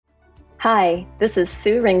Hi, this is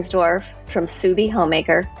Sue Ringsdorf from Sue Be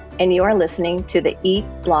Homemaker, and you are listening to the Eat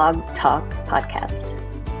Blog Talk podcast.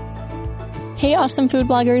 Hey, awesome food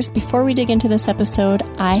bloggers. Before we dig into this episode,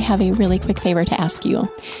 I have a really quick favor to ask you.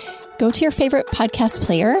 Go to your favorite podcast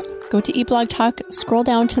player, go to Eat Blog Talk, scroll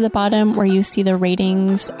down to the bottom where you see the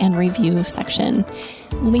ratings and review section.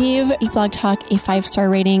 Leave Eat Blog Talk a 5-star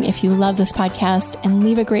rating if you love this podcast and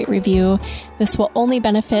leave a great review. This will only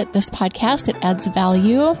benefit this podcast. It adds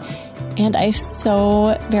value. And I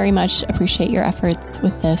so very much appreciate your efforts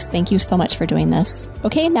with this. Thank you so much for doing this.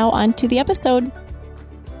 Okay, now on to the episode.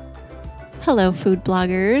 Hello, food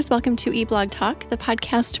bloggers. Welcome to Eat Blog Talk, the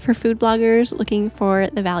podcast for food bloggers looking for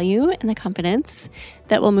the value and the confidence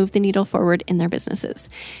that will move the needle forward in their businesses.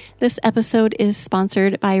 This episode is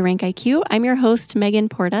sponsored by RankIQ. I'm your host, Megan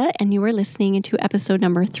Porta, and you are listening to episode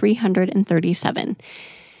number 337.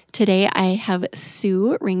 Today, I have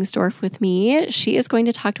Sue Ringsdorf with me. She is going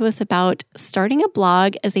to talk to us about starting a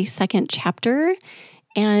blog as a second chapter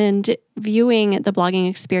and viewing the blogging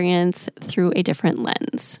experience through a different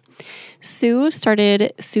lens. Sue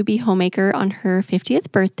started Sue Be Homemaker on her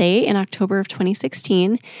 50th birthday in October of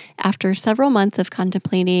 2016 after several months of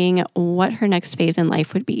contemplating what her next phase in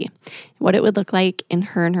life would be, what it would look like in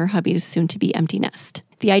her and her hubby's soon-to-be empty nest.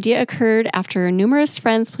 The idea occurred after numerous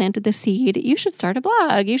friends planted the seed, you should start a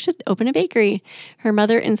blog, you should open a bakery. Her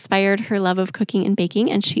mother inspired her love of cooking and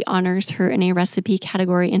baking, and she honors her in a recipe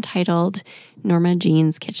category entitled Norma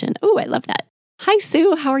Jean's Kitchen. Oh, I love that. Hi,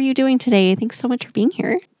 Sue. How are you doing today? Thanks so much for being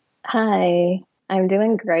here. Hi, I'm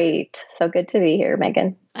doing great. So good to be here,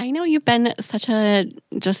 Megan. I know you've been such a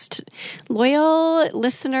just loyal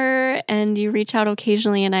listener and you reach out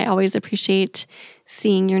occasionally, and I always appreciate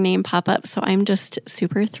seeing your name pop up. So I'm just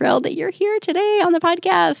super thrilled that you're here today on the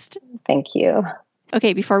podcast. Thank you.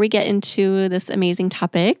 Okay, before we get into this amazing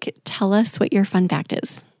topic, tell us what your fun fact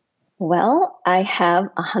is. Well, I have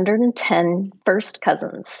 110 first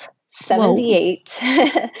cousins. 78,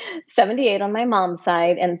 78 on my mom's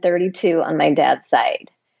side and 32 on my dad's side.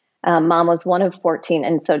 Mom was one of 14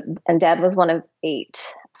 and dad was one of 8.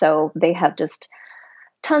 So they have just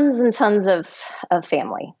tons and tons of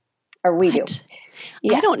family, or we do.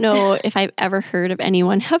 Yeah. I don't know if I've ever heard of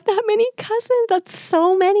anyone have that many cousins. That's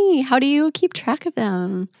so many. How do you keep track of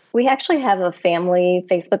them? We actually have a family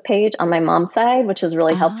Facebook page on my mom's side, which is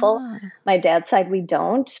really helpful. My dad's side, we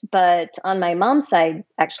don't. But on my mom's side,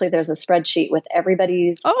 actually, there's a spreadsheet with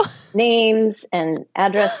everybody's names and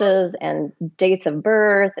addresses and dates of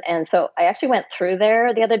birth. And so I actually went through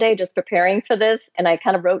there the other day just preparing for this. And I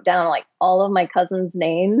kind of wrote down like all of my cousins'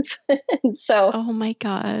 names. Oh my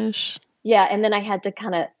gosh. Yeah. And then I had to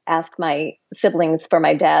kind of ask my siblings for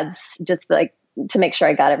my dad's, just like to make sure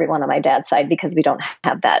I got everyone on my dad's side, because we don't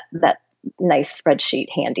have that nice spreadsheet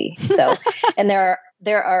handy. So, and there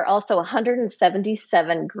are also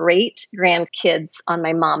 177 great grandkids on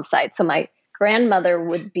my mom's side. So my grandmother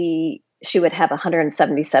she would have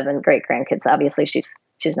 177 great grandkids. Obviously she's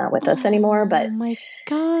not with us anymore, but oh my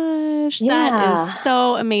gosh, that is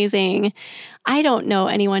so amazing. I don't know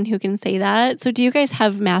anyone who can say that. So do you guys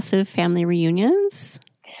have massive family reunions?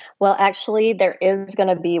 Well, actually, there is going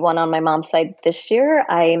to be one on my mom's side this year.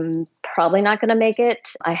 I'm probably not going to make it.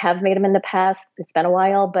 I have made them in the past. It's been a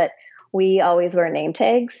while, but we always wear name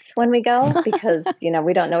tags when we go because,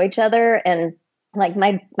 we don't know each other. And like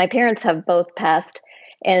my parents have both passed,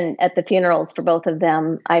 and at the funerals for both of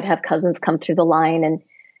them, I'd have cousins come through the line and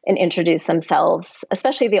introduce themselves,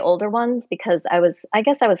 especially the older ones, because I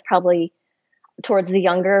guess I was probably towards the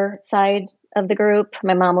younger side of the group.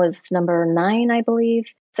 My mom was number 9, I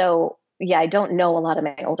believe. So yeah, I don't know a lot of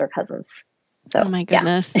my older cousins. So, oh my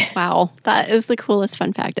goodness. Yeah. Wow. That is the coolest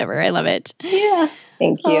fun fact ever. I love it. Yeah.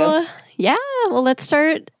 Thank you. Yeah. Well, let's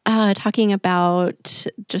start talking about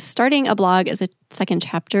just starting a blog as a second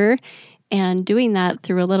chapter and doing that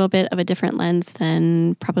through a little bit of a different lens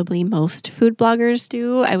than probably most food bloggers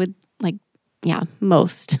do.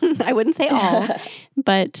 Most. I wouldn't say all,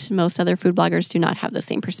 but most other food bloggers do not have the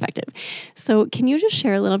same perspective. So can you just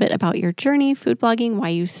share a little bit about your journey, food blogging, why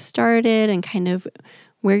you started, and kind of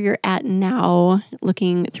where you're at now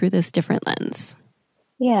looking through this different lens?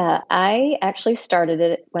 Yeah, I actually started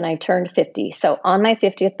it when I turned 50. So on my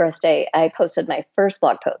 50th birthday, I posted my first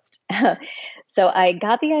blog post. So I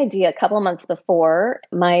got the idea a couple of months before.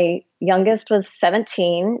 My youngest was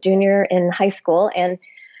 17, junior in high school, and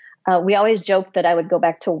we always joked that I would go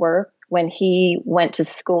back to work when he went to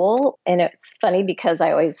school. And it's funny because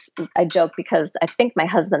I joke because I think my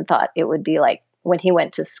husband thought it would be like when he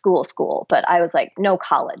went to school, but I was like, no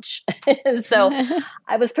college. So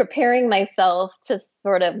I was preparing myself to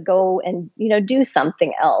sort of go and, do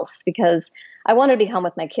something else because I wanted to be home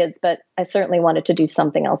with my kids, but I certainly wanted to do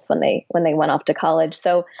something else when they went off to college.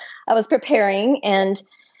 So I was preparing, and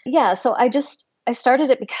yeah, so I started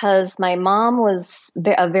it because my mom was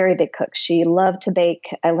a very big cook. She loved to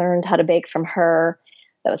bake. I learned how to bake from her.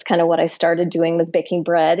 That was kind of what I started doing, was baking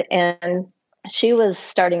bread. And she was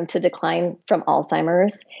starting to decline from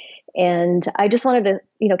Alzheimer's. And I just wanted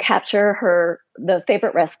to, capture the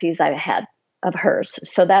favorite recipes I had of hers.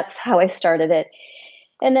 So that's how I started it.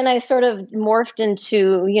 And then I sort of morphed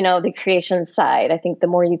into, the creation side. I think the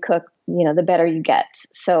more you cook, the better you get.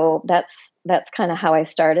 So that's kind of how I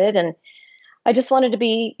started. And I just wanted to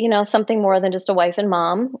be, something more than just a wife and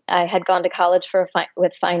mom. I had gone to college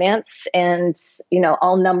with finance and,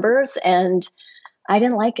 all numbers, and I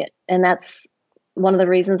didn't like it. And that's one of the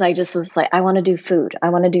reasons I just was like, I want to do food. I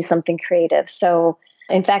want to do something creative. So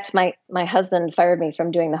in fact, my husband fired me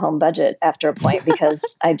from doing the home budget after a point because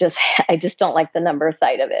I just don't like the number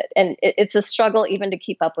side of it. And it's a struggle even to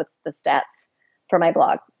keep up with the stats for my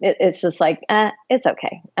blog. It's just like, it's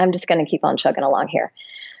okay. I'm just going to keep on chugging along here.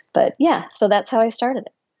 But yeah, so that's how I started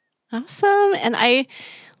it. Awesome. And I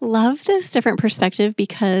love this different perspective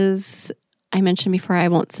because I mentioned before, I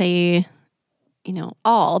won't say,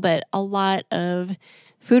 all, but a lot of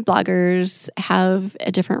food bloggers have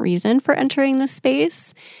a different reason for entering this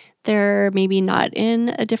space. They're maybe not in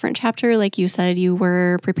a different chapter. Like you said, you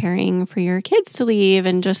were preparing for your kids to leave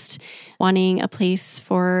and just wanting a place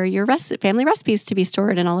for your family recipes to be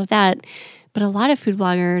stored and all of that. But a lot of food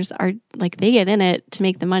bloggers are like, they get in it to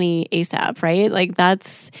make the money ASAP, right? Like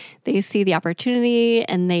they see the opportunity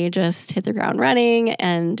and they just hit the ground running,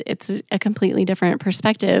 and it's a completely different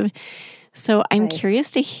perspective. So I'm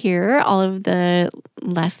curious to hear all of the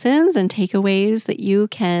lessons and takeaways that you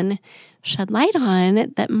can shed light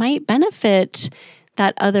on that might benefit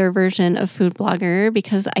that other version of food blogger,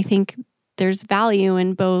 because I think there's value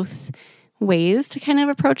in both ways to kind of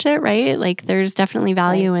approach it, right? Like there's definitely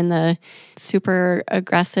value in the super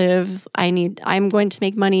aggressive, I'm going to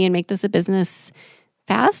make money and make this a business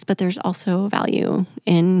fast, but there's also value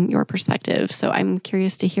in your perspective. So I'm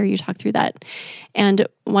curious to hear you talk through that. And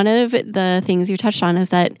one of the things you touched on is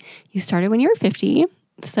that you started when you were 50.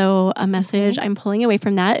 So a message I'm pulling away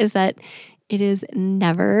from that is that it is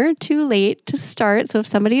never too late to start. So if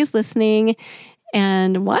somebody is listening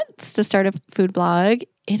and wants to start a food blog,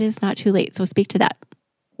 it is not too late. So speak to that.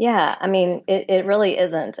 Yeah, I mean, it really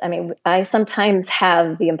isn't. I mean, I sometimes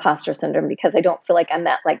have the imposter syndrome because I don't feel like I'm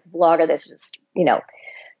that like blogger that's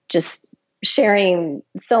just sharing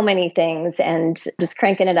so many things and just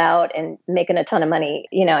cranking it out and making a ton of money.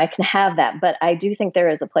 I can have that, but I do think there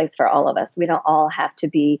is a place for all of us. We don't all have to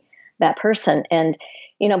be that person. And,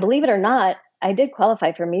 believe it or not, I did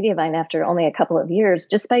qualify for Mediavine after only a couple of years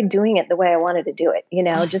just by doing it the way I wanted to do it,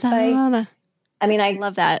 awesome. Just by... I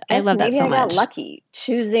love that. I love that so much. I got lucky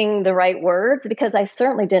choosing the right words because I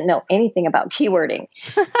certainly didn't know anything about keywording.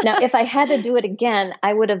 Now, if I had to do it again,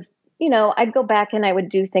 I would have, I'd go back and I would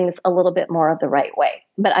do things a little bit more of the right way.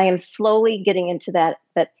 But I am slowly getting into that.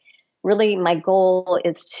 But really, my goal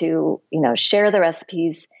is to, share the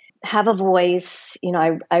recipes, have a voice.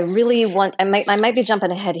 I really want, I might be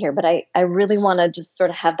jumping ahead here, but I really want to just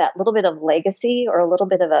sort of have that little bit of legacy or a little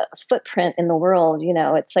bit of a footprint in the world.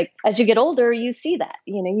 It's like, as you get older, you see that,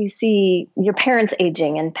 you see your parents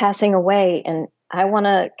aging and passing away. And I want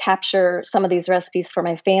to capture some of these recipes for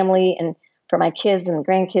my family and for my kids and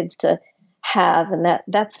grandkids to have. And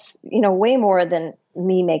that's, way more than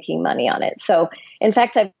me making money on it. So in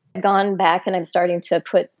fact, I've gone back and I'm starting to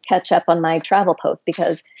catch up on my travel posts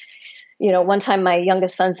because, one time my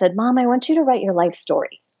youngest son said, "Mom, I want you to write your life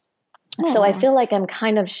story." Aww. So I feel like I'm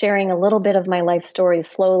kind of sharing a little bit of my life story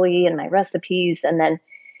slowly and my recipes. And then,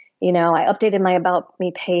 I updated my About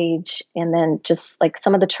Me page and then just like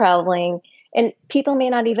some of the traveling. And people may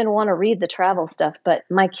not even want to read the travel stuff, but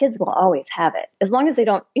my kids will always have it as long as they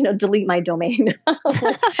don't, delete my domain.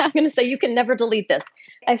 I'm going to say you can never delete this.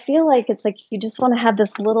 I feel like it's like you just want to have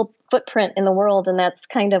this little footprint in the world. And that's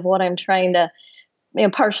kind of what I'm trying to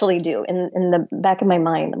partially do in the back of my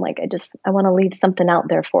mind. I'm like, I want to leave something out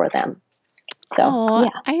there for them. So,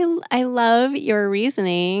 yeah. I love your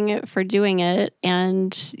reasoning for doing it.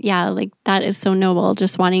 And yeah, like that is so noble,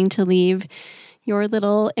 just wanting to leave your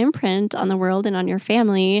little imprint on the world and on your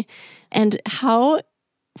family. And how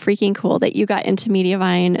freaking cool that you got into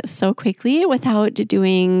Mediavine so quickly without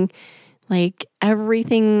doing like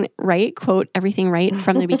everything right, quote, everything right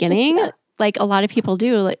from the beginning. Like a lot of people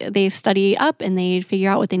do. Like they study up and they figure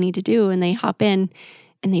out what they need to do and they hop in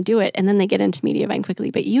and they do it and then they get into Mediavine quickly.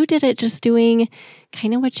 But you did it just doing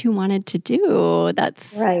kind of what you wanted to do.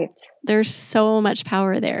 That's right. There's so much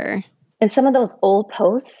power there. And some of those old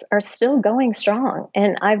posts are still going strong.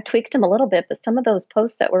 And I've tweaked them a little bit, but some of those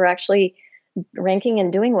posts that were actually ranking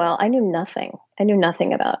and doing well, I knew nothing. I knew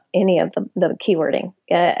nothing about any of the keywording.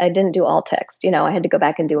 I didn't do alt text. I had to go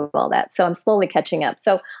back and do all that. So I'm slowly catching up.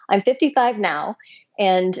 So I'm 55 now,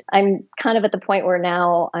 and I'm kind of at the point where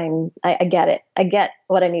now I get it. I get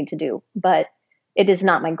what I need to do, but it is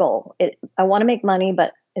not my goal. I want to make money,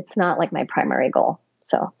 but it's not like my primary goal.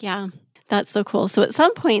 So yeah. That's so cool. So at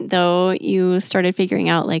some point, though, you started figuring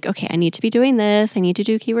out like, okay, I need to be doing this. I need to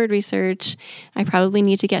do keyword research. I probably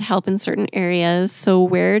need to get help in certain areas. So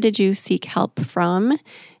where did you seek help from?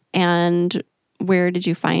 And where did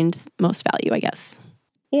you find most value, I guess?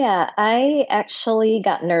 Yeah, I actually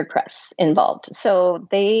got NerdPress involved. So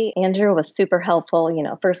Andrew was super helpful.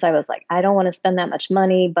 First I was like, I don't want to spend that much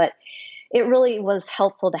money, but it really was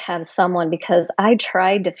helpful to have someone, because I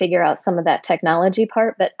tried to figure out some of that technology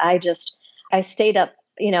part, but I stayed up,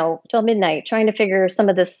 till midnight trying to figure some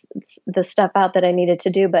of the stuff out that I needed to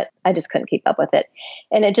do, but I just couldn't keep up with it.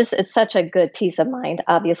 And it's such a good peace of mind.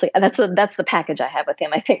 Obviously, that's the package I have with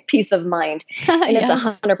him. I think peace of mind, and Yes.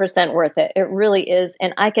 It's 100% worth it. It really is.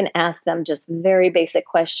 And I can ask them just very basic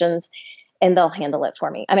questions and they'll handle it for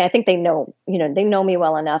me. I mean, I think they know me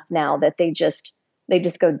well enough now that they just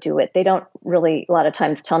go do it. They don't really a lot of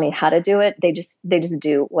times tell me how to do it. They just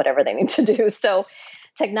do whatever they need to do. So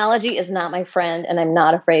technology is not my friend, and I'm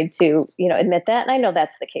not afraid to, admit that. And I know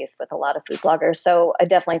that's the case with a lot of food bloggers. So I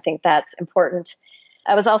definitely think that's important.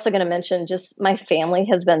 I was also going to mention just my family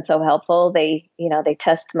has been so helpful. They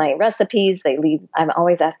test my recipes. I'm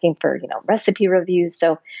always asking for, recipe reviews.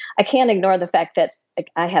 So I can't ignore the fact that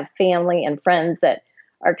I have family and friends that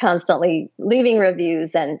are constantly leaving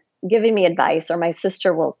reviews and giving me advice, or my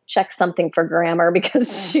sister will check something for grammar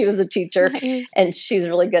because she was a teacher. Nice. And she's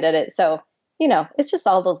really good at it. So, it's just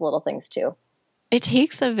all those little things too. It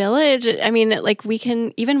takes a village. I mean, like we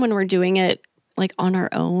can, even when we're doing it like on our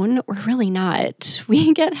own, we're really not.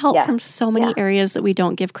 We get help from so many areas that we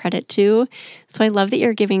don't give credit to. So I love that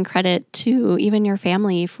you're giving credit to even your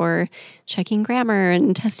family for checking grammar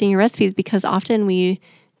and testing your recipes, because often we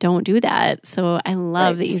don't do that. So I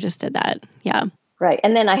love that you just did that. Yeah. Right.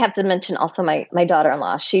 And then I have to mention also my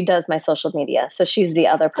daughter-in-law. She does my social media. So she's the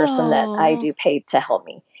other person that I do pay to help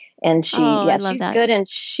me. And she's good, and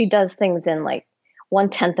she does things in like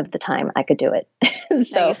 1/10 of the time I could do it.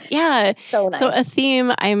 So, nice. Yeah. So nice. So a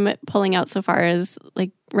theme I'm pulling out so far is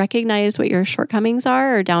like recognize what your shortcomings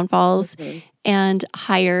are or downfalls, and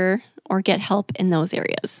hire or get help in those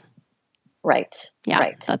areas. Right. Yeah.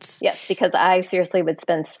 Right. Yes, because I seriously would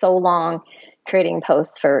spend so long creating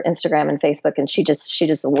posts for Instagram and Facebook, and she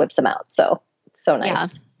just whips them out. So nice. Yeah.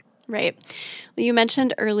 Right. Well, you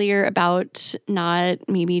mentioned earlier about not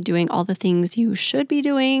maybe doing all the things you should be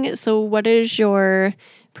doing. So what is your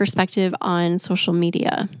perspective on social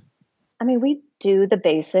media? I mean, we do the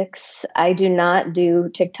basics. I do not do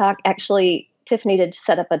TikTok. Actually, Tiffany did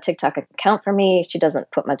set up a TikTok account for me. She doesn't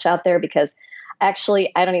put much out there because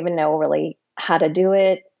actually I don't even know really how to do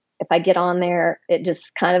it. If I get on there, it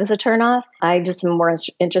just kind of is a turnoff. I just am more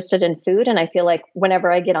interested in food. And I feel like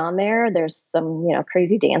whenever I get on there, there's some,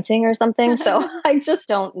 crazy dancing or something. So I just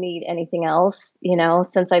don't need anything else.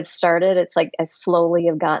 Since I've started, it's like I slowly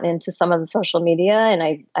have gotten into some of the social media, and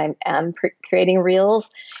I am creating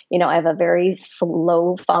reels. I have a very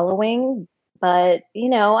slow following, but,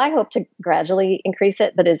 I hope to gradually increase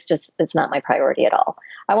it, but it's not my priority at all.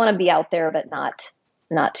 I want to be out there, but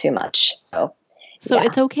not too much. So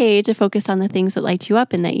it's okay to focus on the things that light you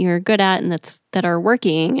up and that you're good at and that are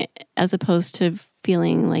working, as opposed to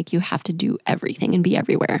feeling like you have to do everything and be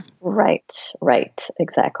everywhere. Right.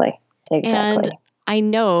 Exactly. And I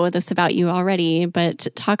know this about you already, but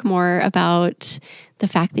talk more about the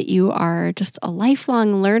fact that you are just a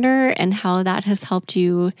lifelong learner and how that has helped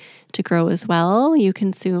you to grow as well. You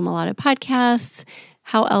consume a lot of podcasts.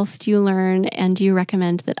 How else do you learn? And do you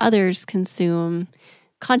recommend that others consume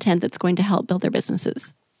content that's going to help build their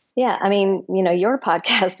businesses? Yeah. I mean, your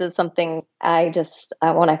podcast is something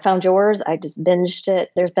when I found yours, I just binged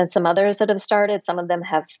it. There's been some others that have started. Some of them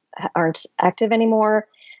aren't active anymore,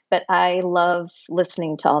 but I love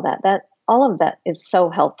listening to all that. All of that is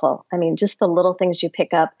so helpful. I mean, just the little things you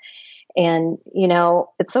pick up, and,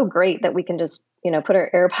 it's so great that we can just, put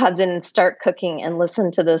our AirPods in and start cooking and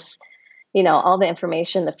listen to this, all the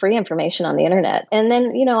information, the free information on the internet. And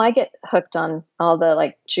then, I get hooked on all the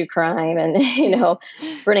like true crime and,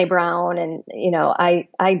 Brene Brown. And,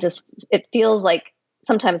 it feels like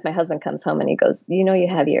sometimes my husband comes home and he goes, you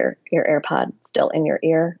have your AirPod still in your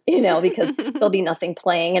ear, because there'll be nothing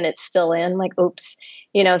playing and it's still in, like, oops,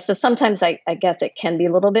 so sometimes I guess it can be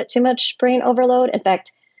a little bit too much brain overload. In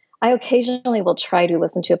fact, I occasionally will try to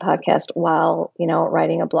listen to a podcast while,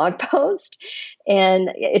 writing a blog post, and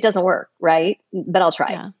it doesn't work, right? But I'll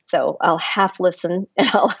try. Yeah. So I'll half listen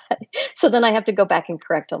so then I have to go back and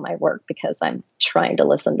correct all my work because I'm trying to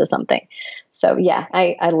listen to something. So yeah,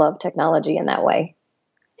 I love technology in that way.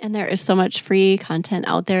 And there is so much free content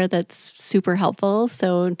out there that's super helpful.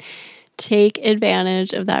 So take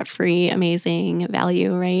advantage of that free, amazing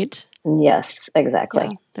value, right? Yes, exactly.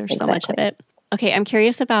 Yeah, there's so much of it. Okay, I'm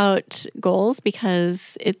curious about goals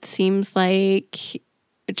because it seems like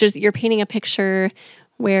just you're painting a picture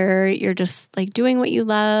where you're just like doing what you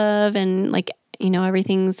love and like,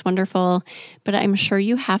 everything's wonderful. But I'm sure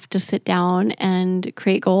you have to sit down and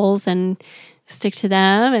create goals and stick to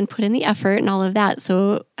them and put in the effort and all of that.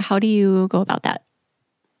 So how do you go about that?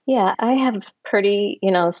 Yeah, I have pretty,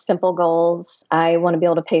 simple goals. I want to be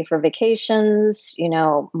able to pay for vacations.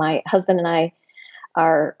 My husband and I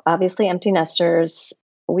are obviously empty nesters.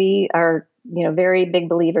 We are, very big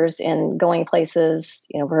believers in going places.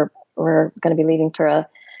 We're going to be leaving for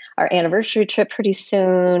our anniversary trip pretty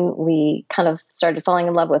soon. We kind of started falling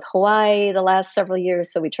in love with Hawaii the last several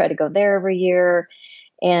years, so we try to go there every year.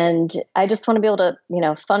 And I just want to be able to,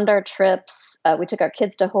 fund our trips. We took our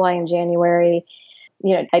kids to Hawaii in January.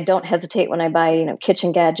 I don't hesitate when I buy,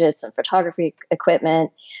 kitchen gadgets and photography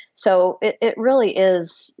equipment. So it really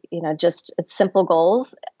is, just it's simple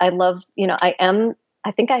goals. I love,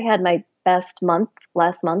 I think I had my best month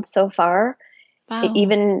last month so far, Wow.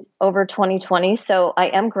 Even over 2020. So I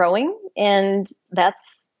am growing, and that's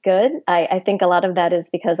good. I think a lot of that is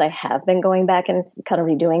because I have been going back and kind of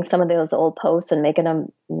redoing some of those old posts and making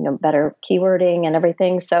them, better keywording and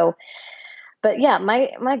everything. So, but yeah,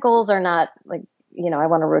 my goals are not like, I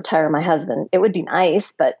want to retire my husband. It would be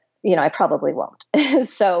nice, but I probably won't.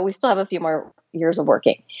 So we still have a few more years of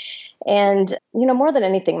working. And, more than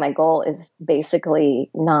anything, my goal is basically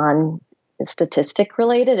non-statistic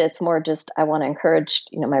related. It's more just, I want to encourage,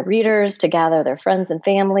 my readers to gather their friends and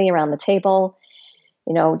family around the table.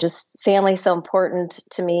 Just family is so important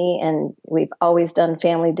to me. And we've always done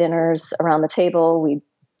family dinners around the table. We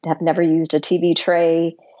have never used a TV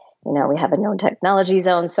tray. We have a no technology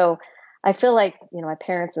zone. So I feel like, my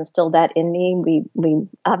parents instilled that in me. We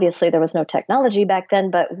obviously there was no technology back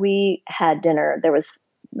then, but we had dinner.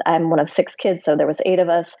 I'm one of 6 kids, so there was 8 of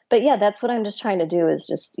us. But yeah, that's what I'm just trying to do is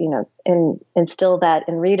just, instill that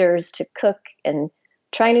in readers to cook and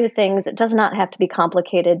try new things. It does not have to be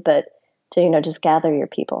complicated, but to, just gather your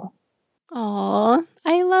people. Oh,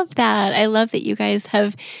 I love that. I love that you guys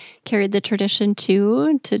have carried the tradition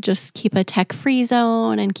too, to just keep a tech-free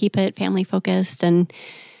zone and keep it family-focused and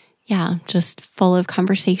yeah, just full of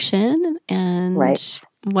conversation and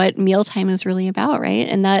what mealtime is really about, right?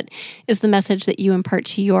 And that is the message that you impart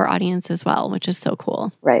to your audience as well, which is so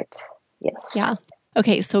cool. Right. Yes. Yeah.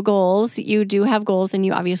 Okay, so goals. You do have goals and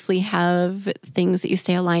you obviously have things that you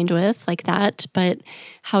stay aligned with like that, but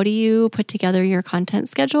how do you put together your content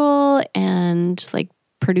schedule and like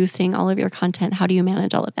producing all of your content? How do you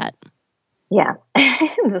manage all of that? Yeah.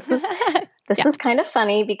 This is kind of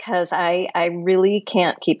funny because I really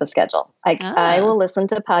can't keep a schedule. I will listen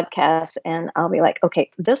to podcasts and I'll be like,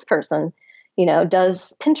 okay, this person,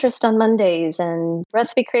 does Pinterest on Mondays and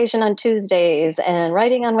recipe creation on Tuesdays and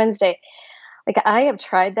writing on Wednesday. Like I have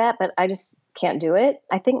tried that, but I just can't do it.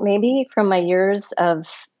 I think maybe from my years of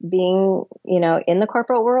being, in the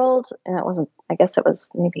corporate world, and I guess it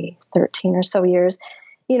was maybe 13 or so years,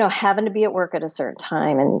 having to be at work at a certain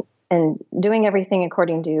time and doing everything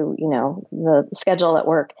according to, the schedule at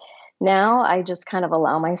work. Now I just kind of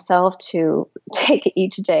allow myself to take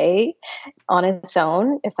each day on its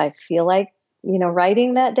own. If I feel like,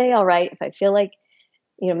 writing that day, I'll write. If I feel like,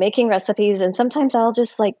 making recipes, and sometimes I'll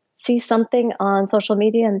just like see something on social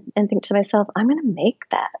media and think to myself, I'm going to make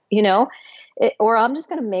that, or I'm just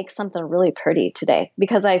going to make something really pretty today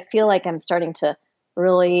because I feel like I'm starting to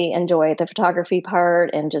really enjoy the photography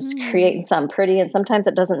part and just creating something pretty. And sometimes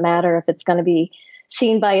it doesn't matter if it's going to be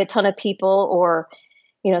seen by a ton of people or,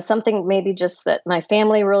 something maybe just that my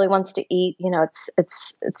family really wants to eat.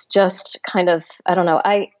 It's just kind of, I don't know.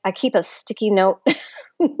 I keep a sticky note,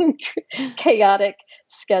 chaotic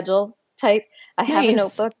schedule type. I have a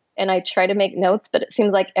notebook and I try to make notes, but it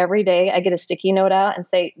seems like every day I get a sticky note out and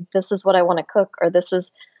say, this is what I want to cook, or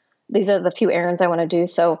these are the few errands I want to do.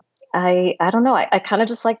 So I don't know. I kind of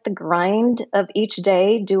just like the grind of each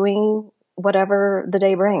day doing whatever the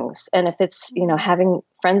day brings. And if it's, having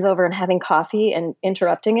friends over and having coffee and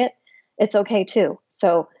interrupting it, it's okay too.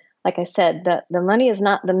 So like I said, the money is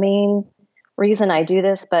not the main reason I do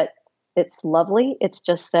this, but it's lovely. It's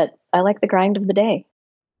just that I like the grind of the day.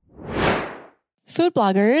 Food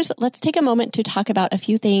bloggers, let's take a moment to talk about a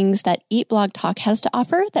few things that Eat Blog Talk has to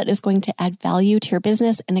offer that is going to add value to your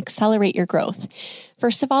business and accelerate your growth.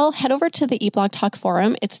 First of all, head over to the Eat Blog Talk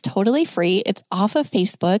forum. It's totally free. It's off of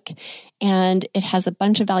Facebook, and it has a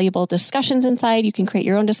bunch of valuable discussions inside. You can create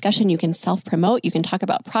your own discussion. You can self-promote. You can talk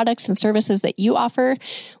about products and services that you offer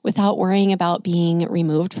without worrying about being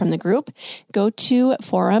removed from the group. Go to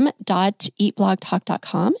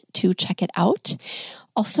forum.eatblogtalk.com to check it out.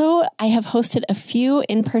 Also, I have hosted a few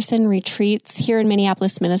in-person retreats here in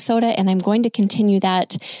Minneapolis, Minnesota, and I'm going to continue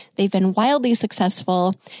that. They've been wildly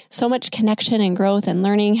successful. So much connection and growth and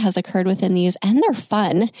learning has occurred within these, and they're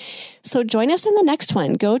fun. So join us in the next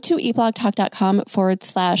one. Go to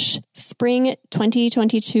eatblogtalk.com/spring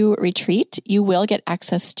 2022 retreat. You will get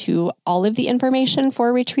access to all of the information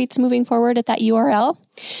for retreats moving forward at that URL.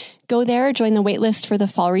 Go there, join the waitlist for the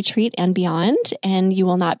fall retreat and beyond, and you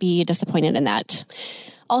will not be disappointed in that.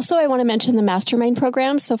 Also, I want to mention the mastermind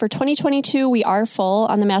program. So for 2022, we are full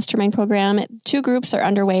on the mastermind program. 2 groups are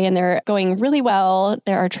underway and they're going really well.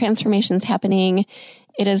 There are transformations happening.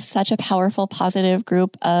 It is such a powerful, positive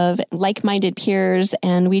group of like-minded peers,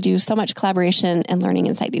 and we do so much collaboration and learning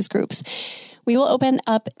inside these groups. We will open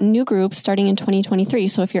up new groups starting in 2023.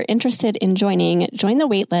 So if you're interested in joining, join the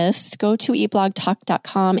waitlist, go to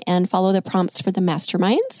eatblogtalk.com and follow the prompts for the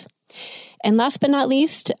masterminds. And last but not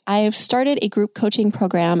least, I've started a group coaching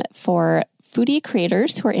program for foodie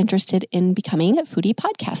creators who are interested in becoming foodie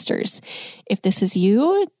podcasters. If this is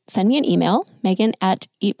you, send me an email,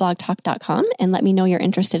 megan@eatblogtalk.com, and let me know you're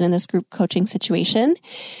interested in this group coaching situation.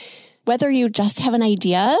 Whether you just have an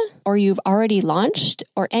idea or you've already launched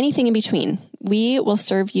or anything in between, we will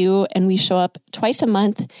serve you, and we show up twice a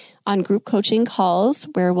month on group coaching calls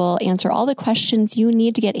where we'll answer all the questions you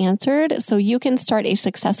need to get answered so you can start a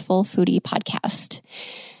successful foodie podcast.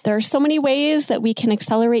 There are so many ways that we can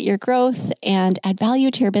accelerate your growth and add value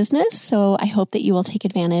to your business, so I hope that you will take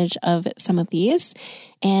advantage of some of these.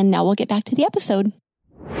 And now we'll get back to the episode.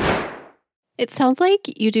 It sounds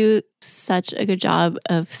like you do such a good job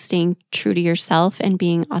of staying true to yourself and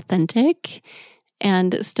being authentic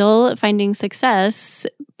and still finding success,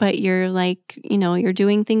 but you're you're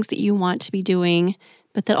doing things that you want to be doing,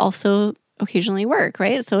 but that also occasionally work,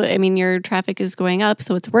 right? So, I mean, your traffic is going up,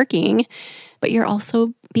 so it's working, but you're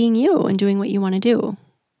also being you and doing what you want to do.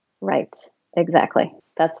 Right. Exactly.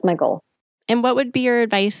 That's my goal. And what would be your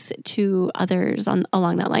advice to others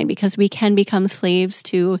along that line? Because we can become slaves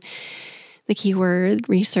to the keyword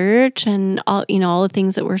research and all the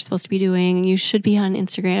things that we're supposed to be doing. You should be on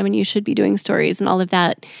Instagram and you should be doing stories and all of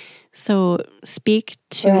that. So speak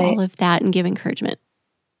to all of that and give encouragement.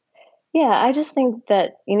 Yeah, I just think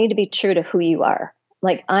that you need to be true to who you are.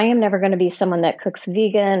 Like, I am never going to be someone that cooks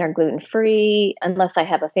vegan or gluten-free unless I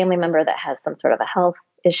have a family member that has some sort of a health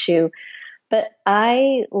issue. But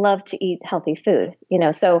I love to eat healthy food,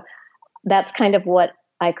 so that's kind of what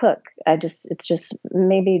I cook. It's just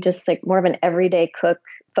maybe just like more of an everyday cook,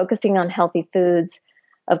 focusing on healthy foods.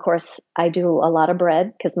 Of course, I do a lot of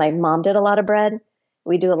bread because my mom did a lot of bread.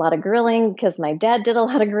 We do a lot of grilling because my dad did a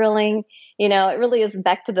lot of grilling. It really is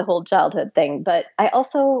back to the whole childhood thing. But I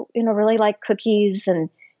also, really like cookies and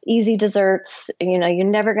easy desserts. You're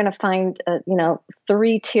never going to find a,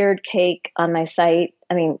 3-tiered cake on my site.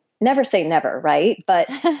 I mean, never say never, right? But,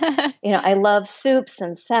 I love soups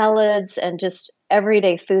and salads and just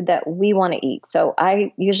everyday food that we want to eat. So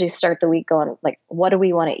I usually start the week going like, what do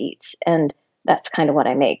we want to eat? And that's kind of what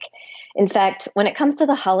I make. In fact, when it comes to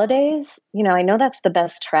the holidays, I know that's the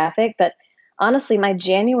best traffic, but honestly, my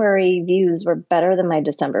January views were better than my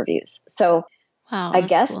December views. So wow, I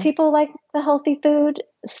guess cool. People like the healthy food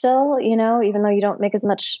still, even though you don't make as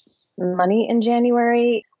much money in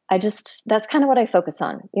January. That's kind of what I focus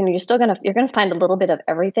on. You're going to find a little bit of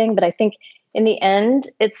everything, but I think in the end,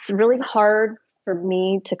 it's really hard for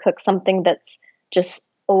me to cook something that's just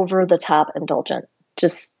over the top indulgent.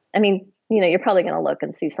 You're probably going to look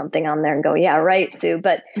and see something on there and go, yeah, right, Sue,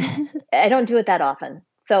 but I don't do it that often.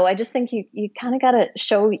 So I just think you kind of got to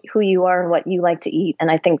show who you are and what you like to eat.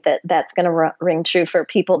 And I think that that's going to ring true for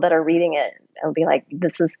people that are reading it. It'll be like,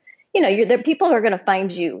 this is, the people are going to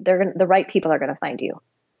find you. The right people are going to find you.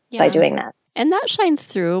 By doing that. And that shines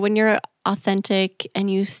through when you're authentic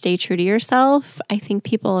and you stay true to yourself. I think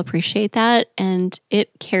people appreciate that and it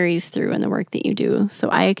carries through in the work that you do. So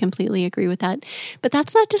I completely agree with that. But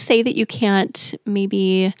that's not to say that you can't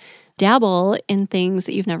maybe dabble in things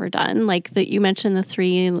that you've never done. Like that you mentioned the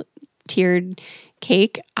 3-tiered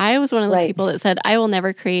cake. I was one of those people that said, I will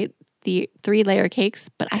never create the 3-layer cakes,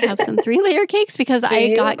 but I have some 3-layer cakes because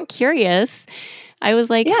I got curious. I was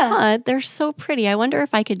like, Yeah. they're so pretty. I wonder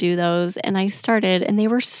if I could do those. And I started and they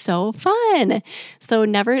were so fun. So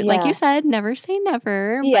never, like you Yeah. said, never say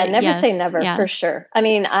never, Yeah, but never say yes, never yeah. for sure. I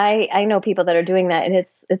mean, I know people that are doing that and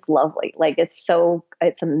it's lovely. Like it's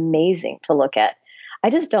amazing to look at. I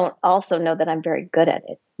just don't also know that I'm very good at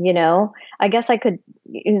it, you know? I guess I could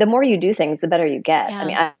the more you do things, the better you get. I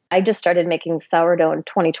mean, Yeah. I just started making sourdough in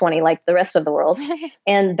 2020 like the rest of the world,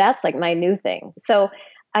 and that's like my new thing. So,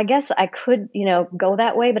 I guess I could, go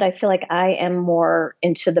that way, but I feel like I am more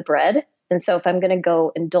into the bread. And so if I'm going to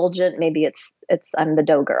go indulgent, maybe it's I'm the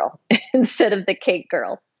dough girl instead of the cake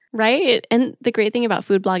girl. Right. And the great thing about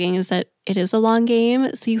food blogging is that it is a long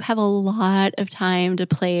game. So you have a lot of time to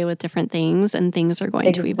play with different things and things are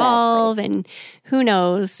going to evolve. And who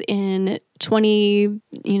knows, in 20,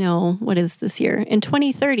 what is this year? In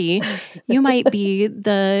 2030, you might be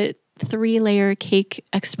the 3-layer cake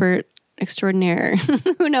expert extraordinaire.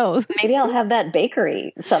 Who knows? Maybe I'll have that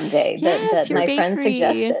bakery someday that my friend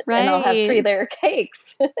suggested. Right. And I'll have 3-layer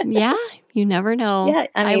cakes. Yeah. You never know. Yeah.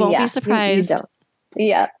 I won't be surprised. You don't.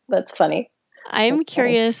 Yeah, that's funny. I'm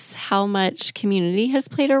curious how much community has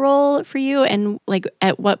played a role for you, and like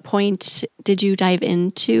at what point did you dive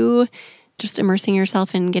into just immersing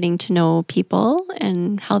yourself in getting to know people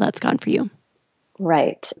and how that's gone for you?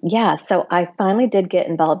 Right. Yeah. So I finally did get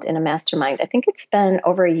involved in a mastermind. I think it's been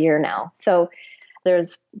over a year now. So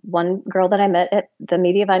there's one girl that I met at the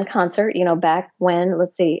Mediavine concert, back when,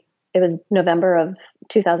 let's see, it was November of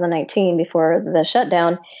 2019 before the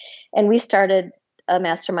shutdown. And we started a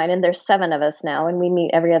mastermind, and there's 7 of us now, and we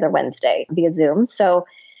meet every other Wednesday via Zoom. So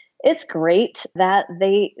it's great that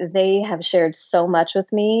they have shared so much with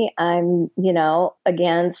me. I'm,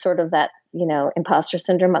 again, sort of that, imposter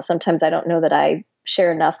syndrome. Sometimes I don't know that I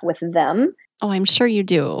share enough with them. Oh, I'm sure you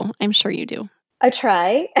do. I'm sure you do. I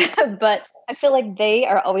try, but I feel like they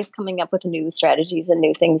are always coming up with new strategies and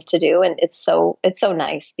new things to do. And it's so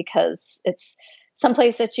nice because it's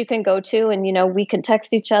someplace that you can go to and, we can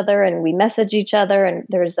text each other and we message each other, and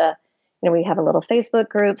there's we have a little Facebook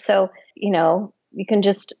group. So, you can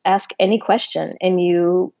just ask any question and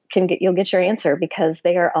you'll get your answer because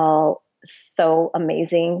they are all so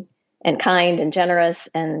amazing and kind and generous.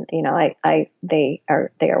 And, they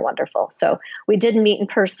are wonderful. So we did meet in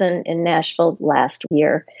person in Nashville last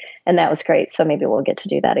year, and that was great. So maybe we'll get to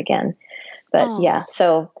do that again. But yeah,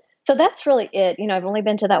 so that's really it. I've only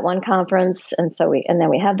been to that one conference, and then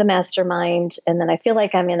we have the mastermind, and then I feel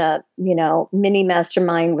like I'm in a, mini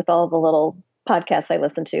mastermind with all the little podcasts I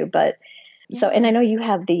listen to. But so, and I know you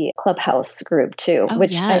have the Clubhouse group too,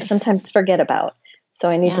 which I sometimes forget about. So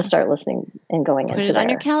I need to start listening and going into it on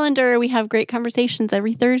your calendar. We have great conversations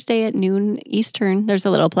every Thursday at noon Eastern. There's a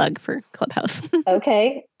little plug for Clubhouse.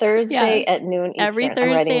 Okay. Thursday at noon Eastern. Every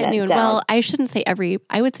Thursday at noon. Well, I shouldn't say every.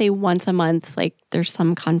 I would say once a month. Like there's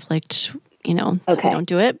some conflict, so we don't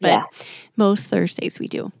do it. But most Thursdays we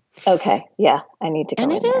do. Okay. Yeah. I need to go.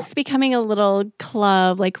 And it is becoming a little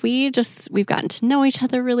club. Like we've gotten to know each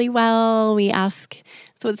other really well. We ask,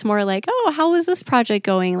 so it's more like, oh, how is this project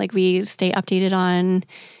going? Like we stay updated on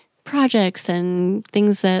projects and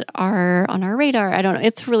things that are on our radar. I don't know.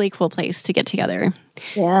 It's a really cool place to get together.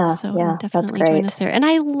 Yeah. So definitely join us there. And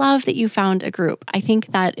I love that you found a group. I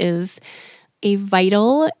think that is a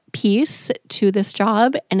vital piece to this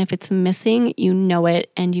job. And if it's missing, you know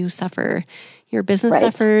it and you suffer. Your business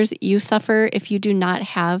suffers. You suffer if you do not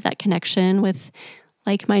have that connection with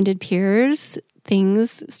like-minded peers.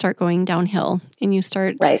 Things start going downhill and you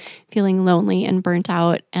start feeling lonely and burnt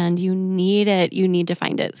out, and you need it. You need to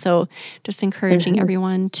find it. So just encouraging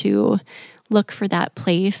everyone to look for that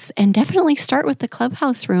place, and definitely start with the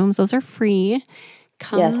Clubhouse rooms. Those are free.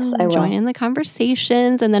 Come join in the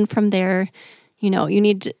conversations. And then from there, you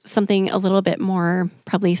need something a little bit more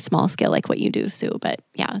probably small scale like what you do, Sue. But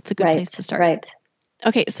yeah, it's a good place to start. Right.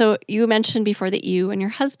 Okay, so you mentioned before that you and your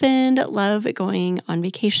husband love going on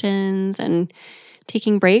vacations and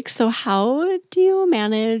taking breaks. So how do you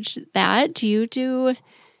manage that? Do you do,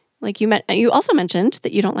 like you also mentioned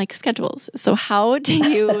that you don't like schedules. So how do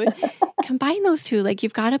you combine those two? Like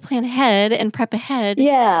you've got to plan ahead and prep ahead.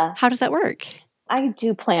 Yeah. How does that work? I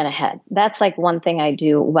do plan ahead. That's like one thing I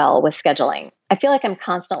do well with scheduling. I feel like I'm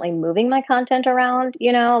constantly moving my content around,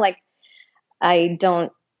 like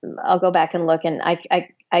I'll go back and look, and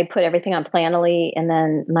I put everything on Planoly, and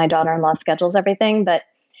then my daughter-in-law schedules everything. But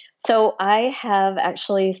so I have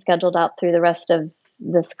actually scheduled out through the rest of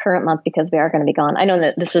this current month because we are going to be gone. I know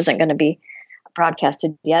that this isn't going to be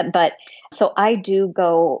broadcasted yet, but so I do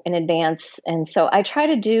go in advance. And so I try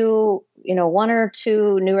to do, 1 or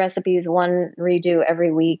 2 new recipes, 1 redo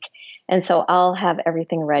every week. And so I'll have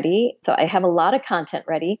everything ready. So I have a lot of content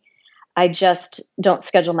ready. I just don't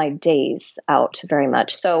schedule my days out very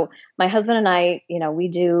much. So my husband and I, we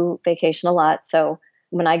do vacation a lot. So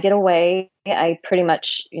when I get away, I pretty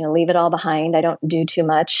much, leave it all behind. I don't do too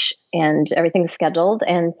much and everything's scheduled.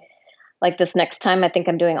 And like this next time, I think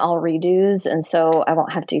I'm doing all redos. And so I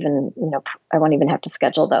won't have to even, I won't even have to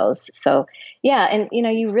schedule those. So yeah. And,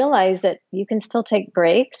 you realize that you can still take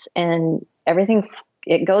breaks and everything,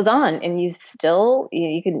 it goes on, and you still,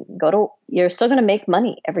 you're still going to make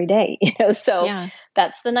money every day, so yeah.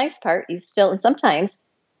 That's the nice part. You still, and sometimes,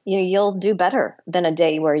 you'll do better than a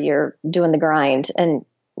day where you're doing the grind. And,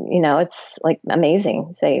 it's like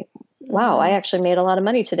amazing. Say, wow, I actually made a lot of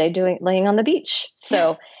money today laying on the beach.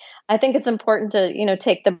 So I think it's important to,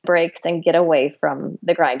 take the breaks and get away from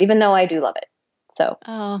the grind, even though I do love it. So,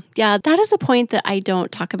 oh, yeah, that is a point that I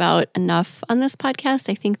don't talk about enough on this podcast.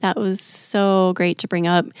 I think that was so great to bring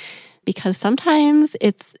up because sometimes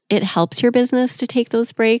it helps your business to take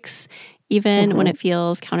those breaks, even when it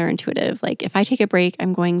feels counterintuitive. Like if I take a break,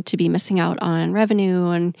 I'm going to be missing out on revenue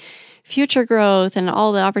and future growth and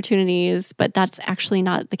all the opportunities, but that's actually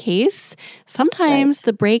not the case. Sometimes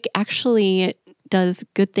the break actually does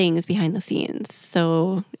good things behind the scenes.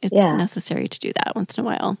 So it's necessary to do that once in a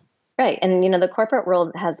while. Right. And, the corporate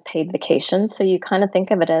world has paid vacations. So you kind of think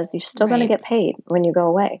of it as you're still going to get paid when you go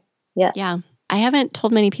away. Yes. Yeah. I haven't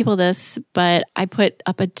told many people this, but I put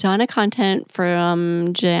up a ton of content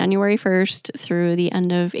from January 1st through the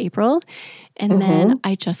end of April. And then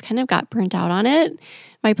I just kind of got burnt out on it.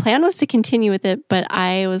 My plan was to continue with it, but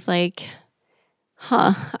I was like,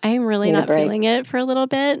 I'm really not feeling it for a little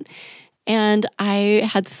bit. And I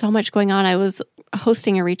had so much going on. I was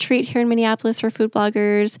hosting a retreat here in Minneapolis for food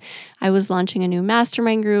bloggers. I was launching a new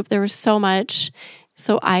mastermind group. There was so much.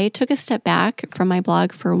 So I took a step back from my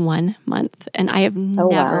blog for 1 month. And I have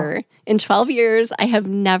never, in 12 years, I have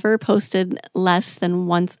never posted less than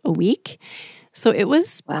once a week. So it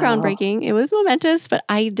was groundbreaking. It was momentous, but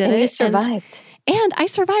I did it. You survived. And I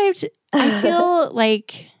survived. I feel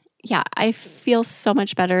like, I feel so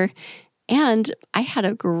much better. And I had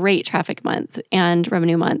a great traffic month and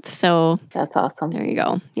revenue month. So that's awesome. There you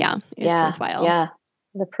go. Yeah, it's worthwhile. Yeah,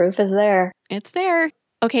 the proof is there. It's there.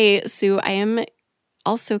 Okay, Sue, I am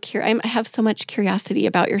also curious. I have so much curiosity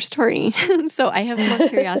about your story. So I have more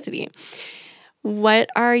curiosity. What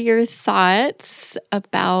are your thoughts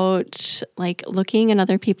about like looking in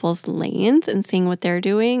other people's lanes and seeing what they're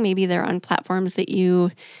doing? Maybe they're on platforms that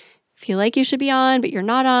you feel like you should be on, but you're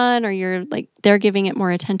not on, or you're like, they're giving it more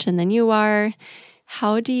attention than you are.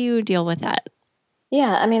 How do you deal with that?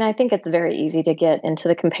 Yeah, I mean, I think it's very easy to get into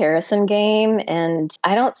the comparison game, and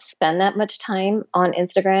I don't spend that much time on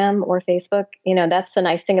Instagram or Facebook. That's the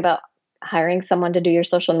nice thing about hiring someone to do your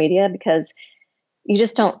social media, because you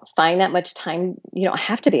just don't find that much time. You don't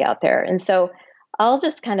have to be out there. And so I'll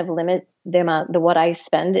just kind of limit the amount, what I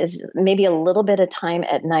spend is maybe a little bit of time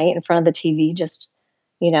at night in front of the TV, just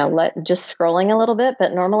scrolling a little bit,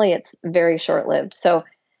 but normally it's very short-lived. So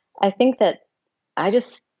I think that I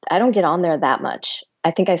don't get on there that much.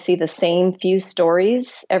 I think I see the same few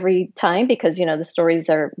stories every time because, the stories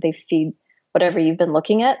they feed whatever you've been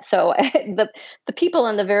looking at. So the people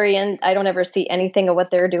on the very end, I don't ever see anything of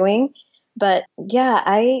what they're doing. But yeah,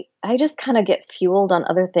 I just kind of get fueled on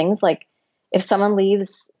other things. Like if someone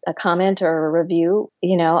leaves a comment or a review,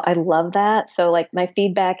 I love that. So like my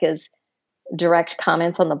feedback is direct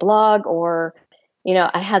comments on the blog, or,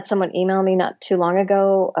 I had someone email me not too long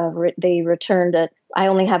ago. They returned it. I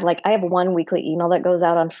have one weekly email that goes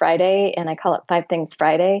out on Friday, and I call it 5 Things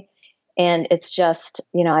Friday. And it's just,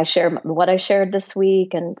 I share what I shared this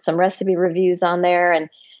week and some recipe reviews on there. And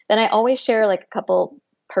then I always share like a couple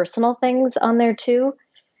personal things on there too.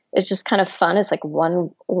 It's just kind of fun. It's like one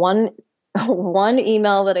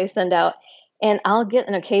email that I send out. And I'll get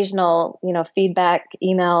an occasional, feedback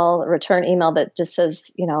email, return email that just says,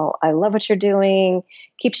 I love what you're doing.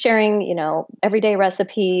 Keep sharing, everyday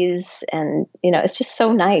recipes. And, it's just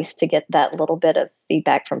so nice to get that little bit of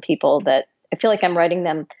feedback from people that I feel like I'm writing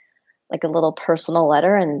them like a little personal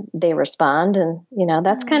letter and they respond. And,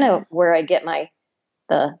 that's kind of where I get that's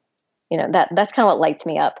kind of what lights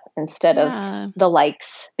me up instead of the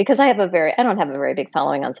likes, because I don't have a very big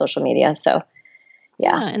following on social media. So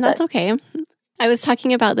yeah. And that's okay. I was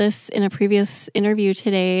talking about this in a previous interview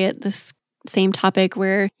today, this same topic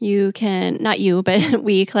where you can, not you, but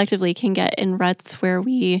we collectively can get in ruts where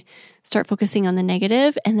we start focusing on the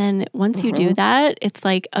negative. And then once you do that, it's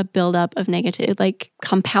like a buildup of negative, like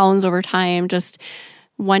compounds over time. Just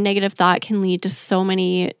one negative thought can lead to so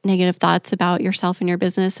many negative thoughts about yourself and your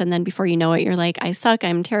business. And then before you know it, you're like, I suck,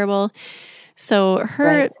 I'm terrible. So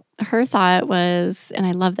her thought was, and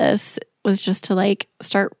I love this, was just to like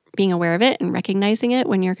start being aware of it and recognizing it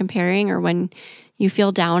when you're comparing or when you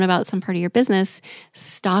feel down about some part of your business,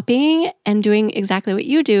 stopping and doing exactly what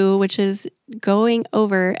you do, which is going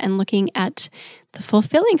over and looking at the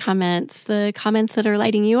fulfilling comments, the comments that are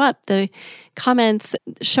lighting you up, the comments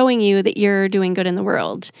showing you that you're doing good in the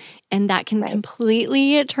world. And that can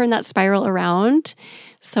completely turn that spiral around.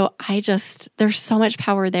 So there's so much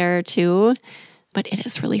power there too. But it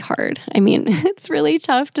is really hard. I mean, it's really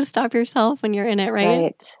tough to stop yourself when you're in it, right?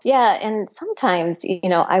 Right. Yeah. And sometimes,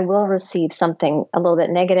 I will receive something a little bit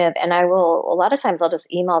negative, and a lot of times I'll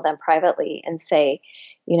just email them privately and say,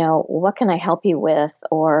 what can I help you with?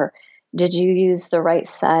 Or did you use the right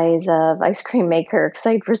size of ice cream maker? Because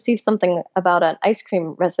I received something about an ice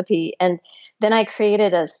cream recipe, and then I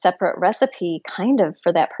created a separate recipe kind of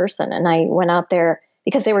for that person. And I went out there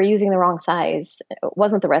because they were using the wrong size. It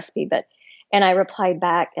wasn't the recipe, and I replied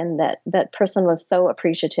back, and that person was so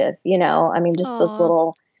appreciative, just those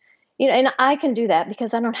little, and I can do that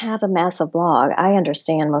because I don't have a massive blog. I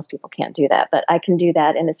understand most people can't do that, but I can do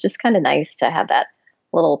that. And it's just kind of nice to have that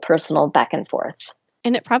little personal back and forth.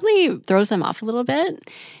 And it probably throws them off a little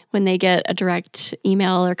bit when they get a direct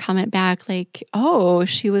email or comment back like, oh,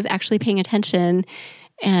 she was actually paying attention.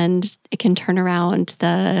 And it can turn around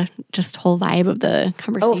the just whole vibe of the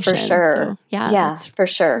conversation. Oh, for sure. So, yeah, for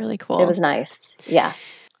sure. Really cool. It was nice. Yeah.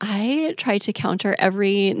 I try to counter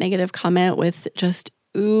every negative comment with just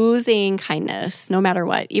oozing kindness, no matter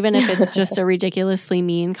what. Even if it's just a ridiculously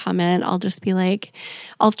mean comment, I'll just be like,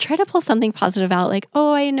 I'll try to pull something positive out, like,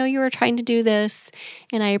 oh, I know you were trying to do this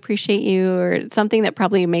and I appreciate you, or something that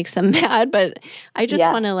probably makes them mad. But I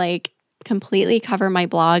just want to completely cover my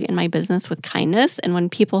blog and my business with kindness. And when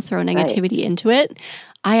people throw negativity into it,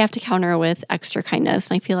 I have to counter with extra kindness.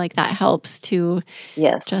 And I feel like that helps to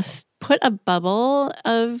just put a bubble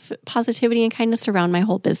of positivity and kindness around my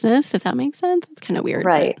whole business, if that makes sense. It's kind of weird.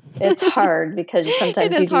 Right. It's hard because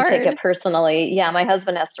sometimes you do take it personally. Yeah, my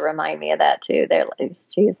husband has to remind me of that too.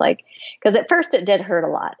 She's like, because at first it did hurt a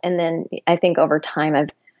lot. And then I think over time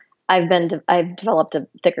I've developed a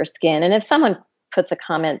thicker skin. And if someone puts a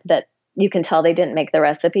comment that you can tell they didn't make the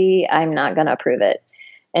recipe, I'm not going to approve it.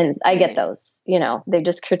 And I get those, they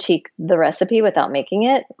just critique the recipe without making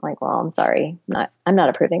it. I'm like, well, I'm sorry. I'm not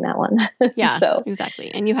approving that one. Yeah,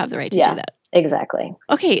 exactly. And you have the right to do that. Exactly.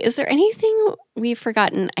 Okay. Is there anything we've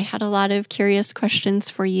forgotten? I had a lot of curious questions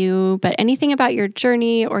for you, but anything about your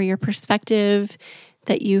journey or your perspective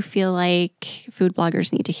that you feel like food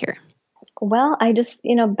bloggers need to hear? Well, I just,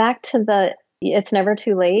 back to it's never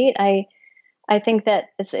too late. I think that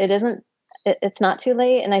it's not too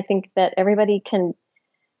late. And I think that everybody can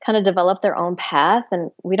kind of develop their own path, and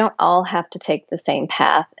we don't all have to take the same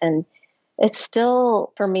path. And it's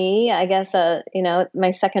still, for me, I guess, my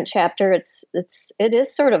second chapter, it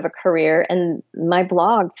is sort of a career, and my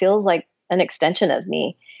blog feels like an extension of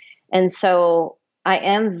me. And so I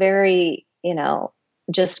am very,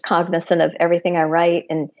 just cognizant of everything I write,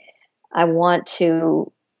 and I want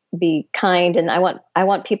to be kind, and I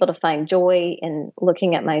want people to find joy in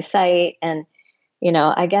looking at my site. And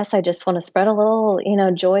I guess I just want to spread a little,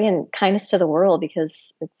 joy and kindness to the world,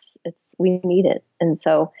 because we need it. And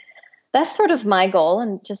so that's sort of my goal.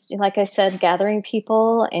 And just like I said, gathering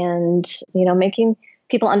people and, making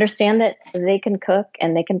people understand that they can cook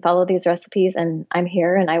and they can follow these recipes, and I'm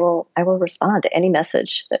here, and I will respond to any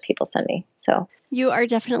message that people send me. So you are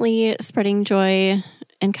definitely spreading joy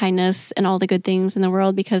and kindness and all the good things in the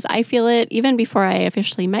world, because I feel it even before I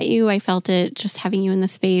officially met you. I felt it. Just having you in the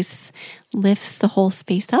space lifts the whole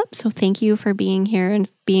space up. So thank you for being here and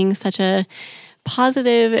being such a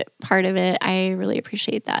positive part of it. I really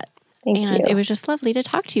appreciate that. Thank you. It was just lovely to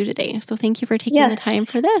talk to you today. So thank you for taking the time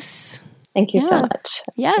for this. Thank you so much.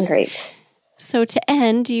 Yes. Great. So to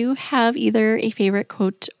end, do you have either a favorite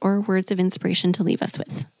quote or words of inspiration to leave us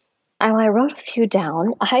with? I wrote a few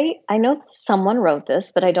down. I know someone wrote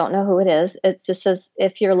this, but I don't know who it is. It just says,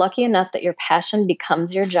 if you're lucky enough that your passion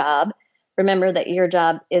becomes your job, remember that your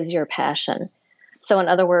job is your passion. So in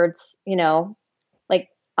other words,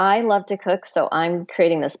 I love to cook, so I'm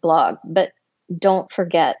creating this blog, but don't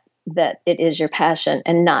forget that it is your passion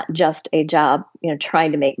and not just a job,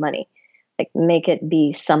 trying to make money. Make it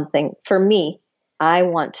be something. For me, I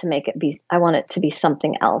want it to be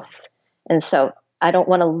something else. And so I don't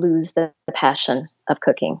want to lose the passion of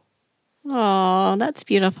cooking. Oh, that's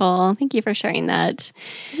beautiful. Thank you for sharing that.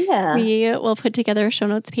 Yeah. We will put together a show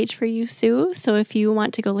notes page for you, Sue. So if you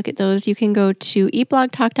want to go look at those, you can go to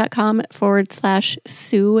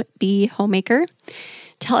eatblogtalk.com/Sue B. Homemaker.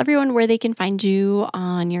 Tell everyone where they can find you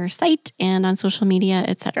on your site and on social media,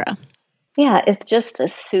 etc. Yeah, it's just a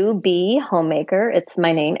Sue B Homemaker. It's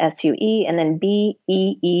my name, SUE, and then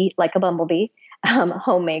BEE, like a bumblebee,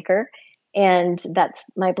 Homemaker. And that's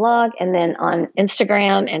my blog. And then on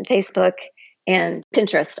Instagram and Facebook and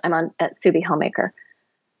Pinterest, I'm on at Sue B Homemaker.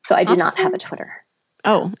 So I do not have a Twitter.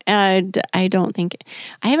 Oh, and I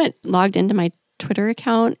haven't logged into my Twitter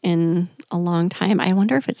account in a long time. I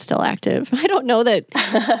wonder if it's still active. I don't know that.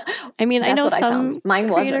 I mean, I know some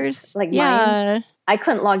mine creators. Wasn't. Mine, I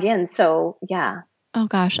couldn't log in. So yeah. Oh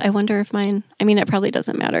gosh, I wonder if mine. I mean, it probably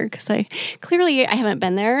doesn't matter because I haven't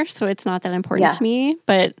been there, so it's not that important to me.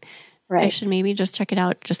 But I should maybe just check it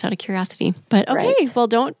out just out of curiosity. But okay, well,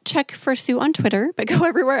 don't check for Sue on Twitter, but go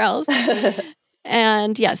everywhere else.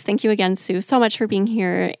 And yes, thank you again, Sue, so much for being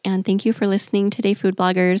here. And thank you for listening today, food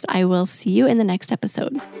bloggers. I will see you in the next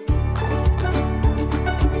episode.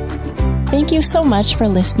 Thank you so much for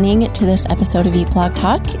listening to this episode of Eat Blog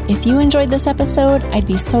Talk. If you enjoyed this episode, I'd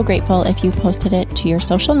be so grateful if you posted it to your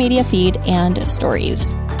social media feed and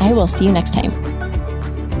stories. I will see you next time.